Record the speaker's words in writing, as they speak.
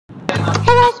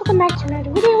guys, welcome back to another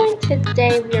video, and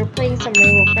today we are playing some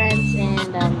Rainbow Friends,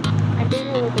 and I'm being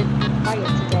a little bit quiet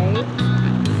today.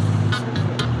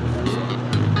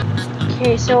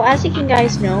 Okay, so as you can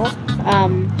guys know,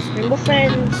 Rainbow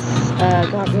Friends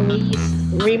got released.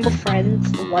 Rainbow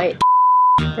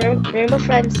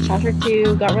Friends Chapter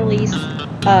 2 got released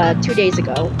 2 days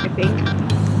ago, I think.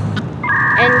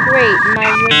 And great, my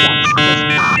Roblox just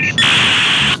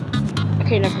crashed.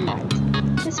 Okay, never mind.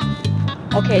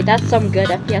 Okay, that's some good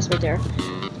FPS right there.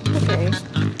 Okay,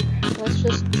 let's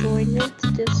just join into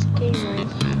this game right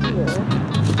here.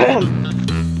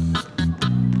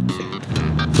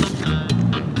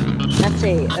 That's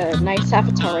a nice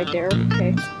avatar right there.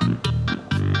 Okay.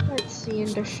 Let's see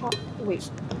in the shop. Wait.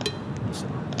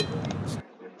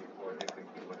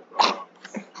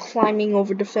 Climbing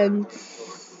over the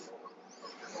fence.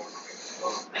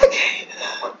 Okay.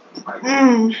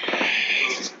 Hmm.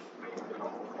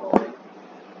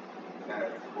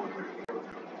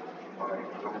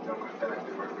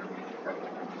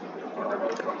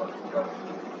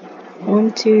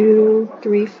 One, 2,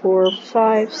 3, 4,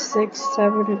 5, 6,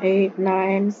 7, 8,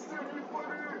 9,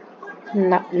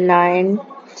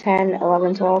 10,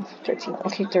 11, 12, 13.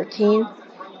 Okay, 13.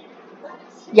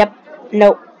 Yep.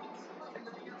 Nope.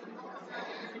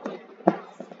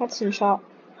 What's in shop?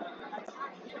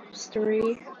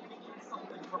 History.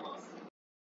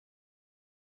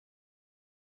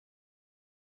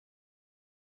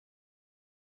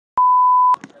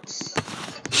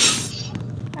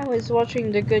 I was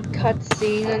watching the good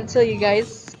cutscene until you guys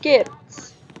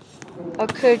skipped. How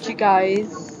could you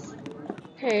guys?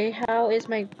 Okay, how is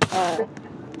my let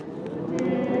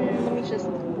me just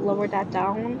lower that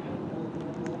down.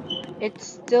 It's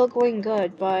still going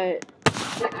good, but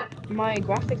my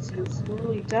graphics is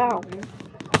really down.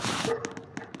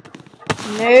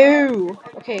 No.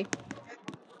 Okay.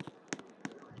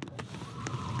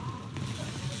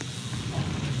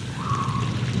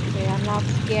 Okay, I'm not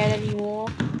scared anymore.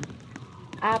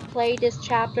 I played this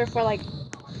chapter for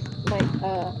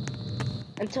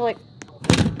until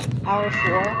hour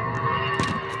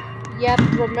 4. Yep,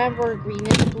 remember, green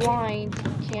is blind.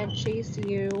 Can't chase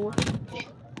you.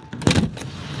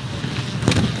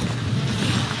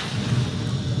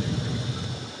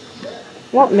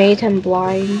 What made him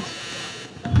blind?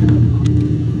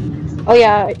 Oh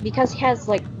yeah, because he has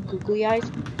like googly eyes.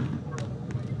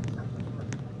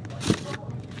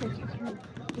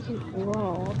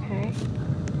 Whoa, okay.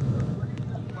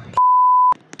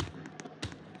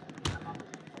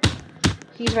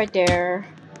 He's right there.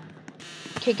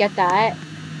 Okay, get that.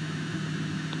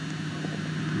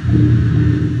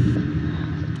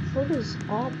 Food is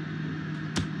all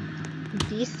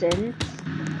decent.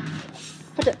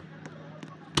 But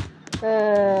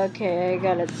okay, I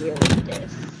gotta deal with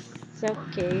this. It's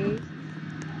okay.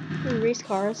 Race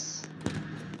cars.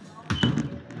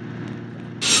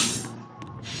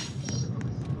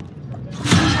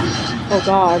 Oh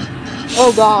god.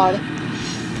 Oh god.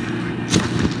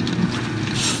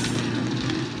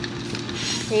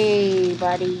 Hey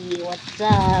buddy, what's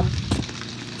up?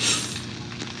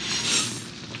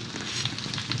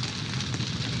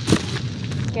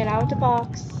 Get out of the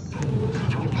box.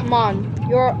 Come on.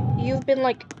 You're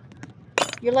like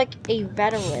a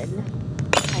veteran.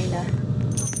 Kinda.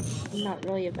 I'm not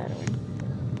really a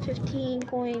veteran. 15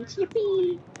 coins.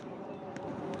 Yippee!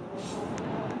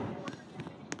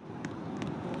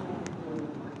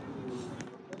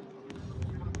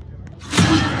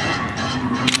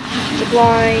 Zip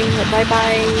line. Bye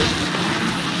bye.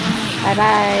 Bye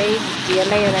bye. See you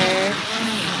later.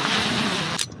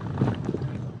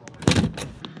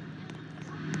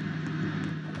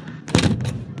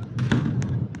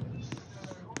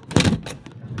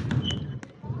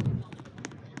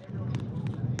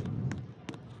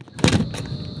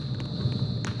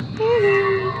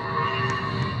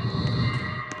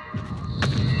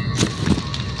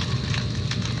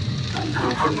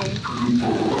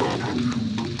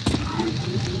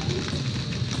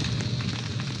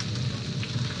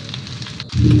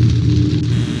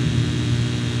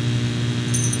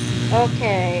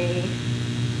 Okay.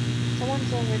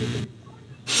 Someone's already been.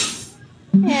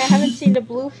 Yeah, I haven't seen the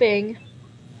blue thing.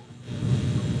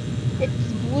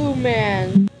 It's Blue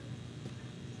Man.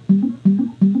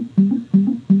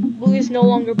 Blue is no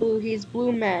longer blue, he's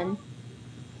Blue Man.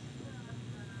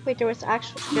 Wait, there was an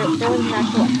actual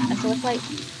SOS light.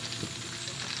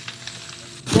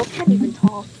 Blue can't even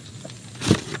talk.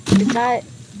 Is that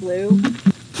Blue?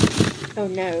 Oh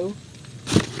no.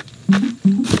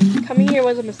 Coming here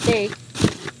was a mistake.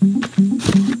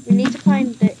 We need to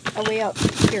find a way up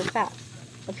here fast.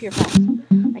 I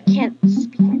can't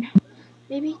speak right now.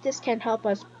 Maybe this can help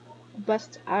us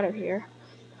bust out of here.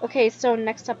 Okay, so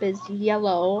next up is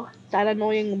Yellow, that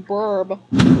annoying burb.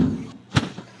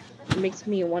 It makes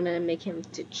me want to make him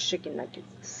to chicken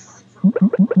nuggets.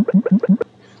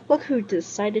 Look who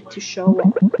decided to show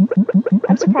up.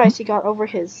 I'm surprised he got over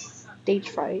his stage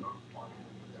fright.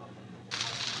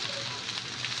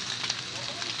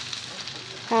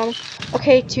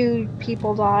 Okay, 2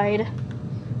 people died.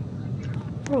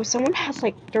 Bro, someone has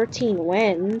like 13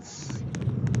 wins.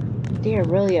 They are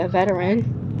really a veteran.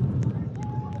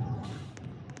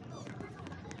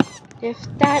 If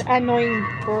that annoying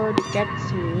bird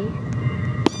gets me,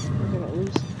 I'm gonna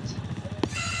lose it.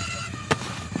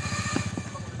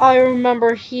 I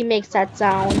remember he makes that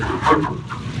sound.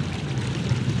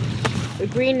 The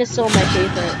green is still my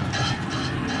favorite.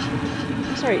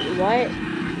 I'm sorry, what?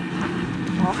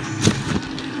 Fox?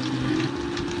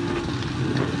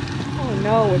 Oh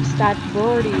no, it's that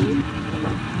birdie.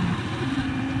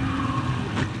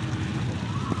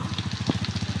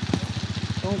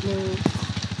 Don't move.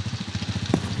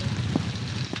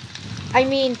 I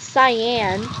mean,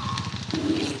 cyan.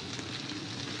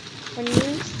 When you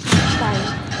see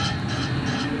cyan.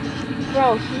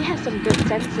 Bro, he has some good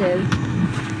senses.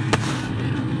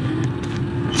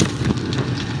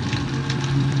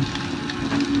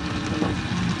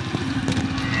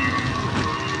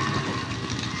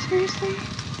 Seriously?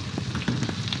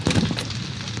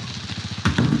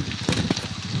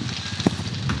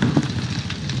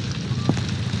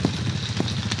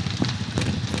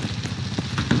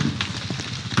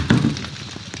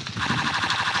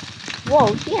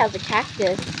 Whoa, he has a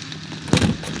cactus.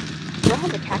 Bro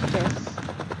has a cactus.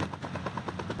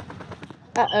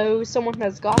 Uh-oh, someone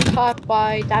has got caught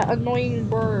by that annoying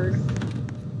bird.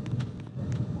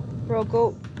 Bro,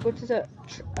 go to the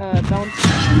bounce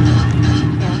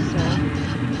castle.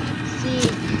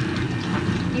 Seek.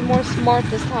 Be more smart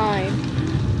this time.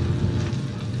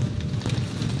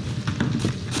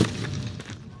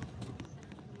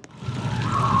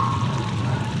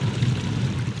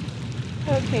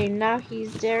 Okay, now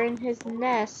he's there in his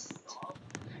nest.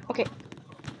 Okay.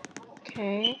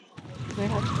 Okay. I'm gonna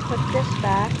have to put this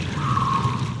back.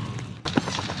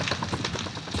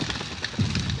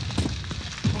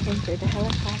 I can do the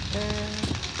helicopter.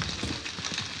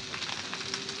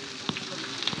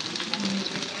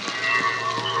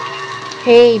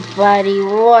 Hey buddy,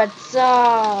 what's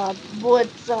up?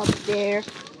 What's up there?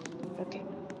 Okay.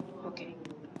 Okay.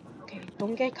 Okay.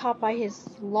 Don't get caught by his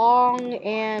long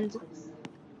and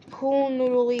pool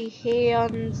noodly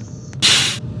hands.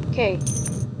 Okay.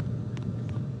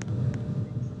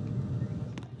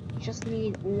 Just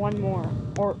need 1 more,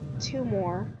 or 2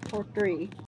 more, or 3.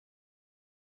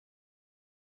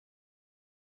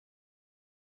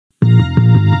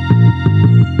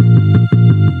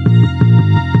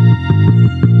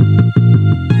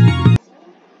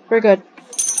 We're good.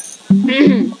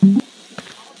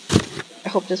 I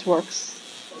hope this works.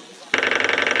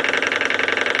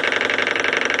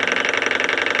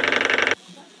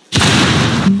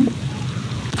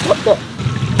 What the?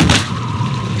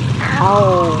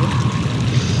 Ow.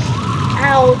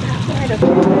 Ow, that might have I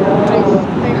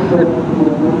heard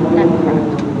that crack.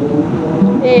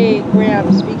 Hey,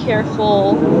 Gramps, be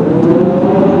careful.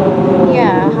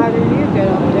 Yeah, how did you get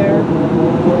up there?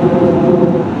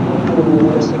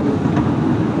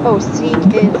 Oh, Seek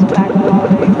is back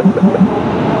alive.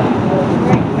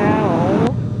 Right now,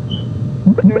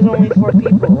 there's only 4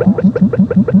 people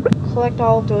left. Collect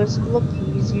all of those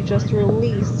lookies you just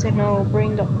released, and I'll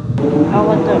let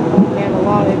the man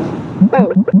alive.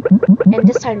 Oh, and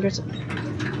this time there's.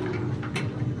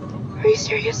 Are you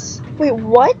serious? Wait,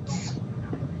 what?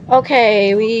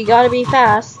 Okay, we gotta be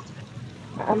fast.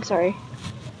 I'm sorry.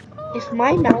 If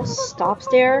my mouse stops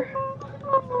there.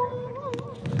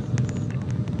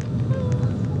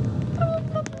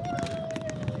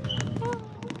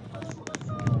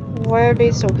 Why are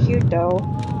they so cute though?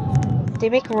 They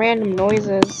make random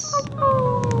noises.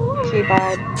 Okay,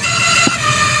 bye.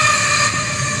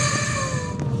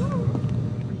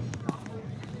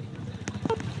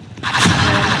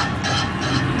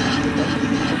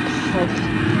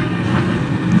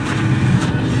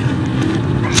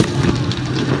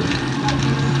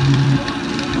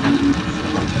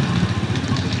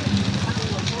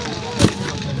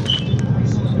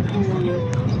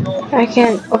 I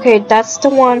can't. Okay, that's the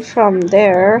one from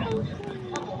there.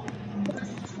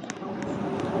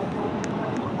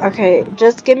 Okay,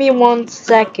 just give me 1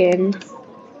 second.